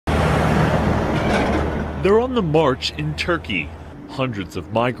They're on the march in Turkey. Hundreds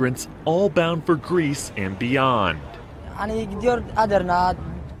of migrants, all bound for Greece and beyond.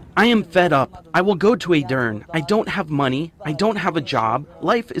 I am fed up. I will go to Edirne. I don't have money. I don't have a job.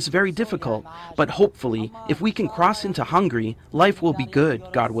 Life is very difficult. But hopefully, if we can cross into Hungary, life will be good,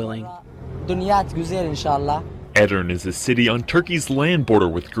 God willing. Edirne is a city on Turkey's land border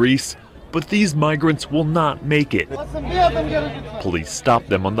with Greece, but these migrants will not make it. Police stopped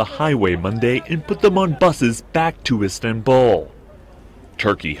them on the highway Monday and put them on buses back to Istanbul.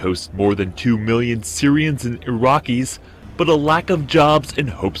 Turkey hosts more than 2 million Syrians and Iraqis, but a lack of jobs and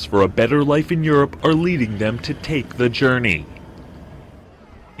hopes for a better life in Europe are leading them to take the journey.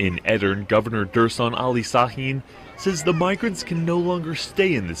 In Edirne, Governor Dursun Ali Sahin says the migrants can no longer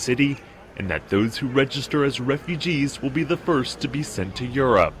stay in the city and that those who register as refugees will be the first to be sent to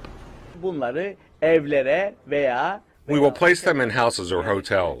Europe. We will place them in houses or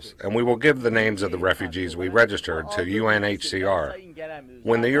hotels, and we will give the names of the refugees we registered to UNHCR.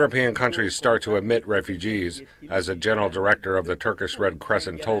 When the European countries start to admit refugees, as a general director of the Turkish Red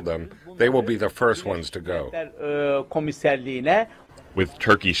Crescent told them, they will be the first ones to go. With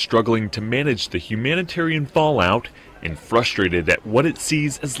Turkey struggling to manage the humanitarian fallout and frustrated at what it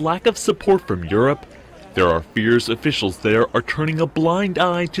sees as lack of support from Europe, there are fears officials there are turning a blind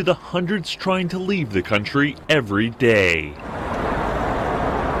eye to the hundreds trying to leave the country every day.